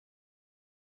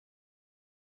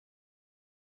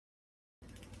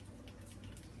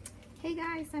Hey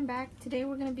guys, I'm back. Today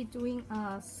we're going to be doing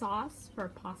a sauce for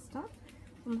pasta.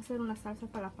 Vamos a hacer una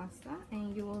salsa para la pasta,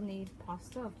 and you will need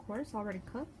pasta, of course, already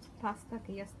cooked. Pasta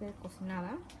que ya esté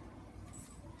cocinada.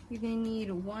 You're going to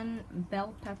need 1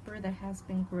 bell pepper that has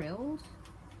been grilled,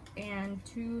 and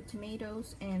 2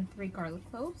 tomatoes and 3 garlic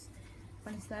cloves.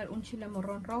 Van a estar un chile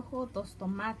morrón rojo, 2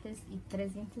 tomates y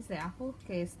 3 dientes de ajo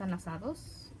que están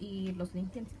asados y los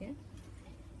limpian si quieren.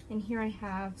 And here I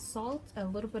have salt, a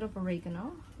little bit of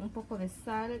oregano, un poco de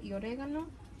sal y orégano,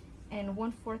 and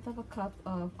 1/4 of a cup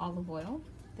of olive oil.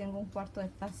 Tengo un cuarto de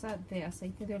taza de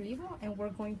aceite de olivo, and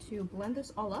we're going to blend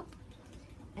this all up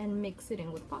and mix it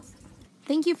in with pasta.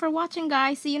 Thank you for watching,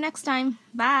 guys. See you next time.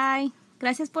 Bye.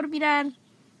 Gracias por mirar.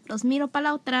 Los miro para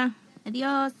la otra.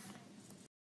 Adiós.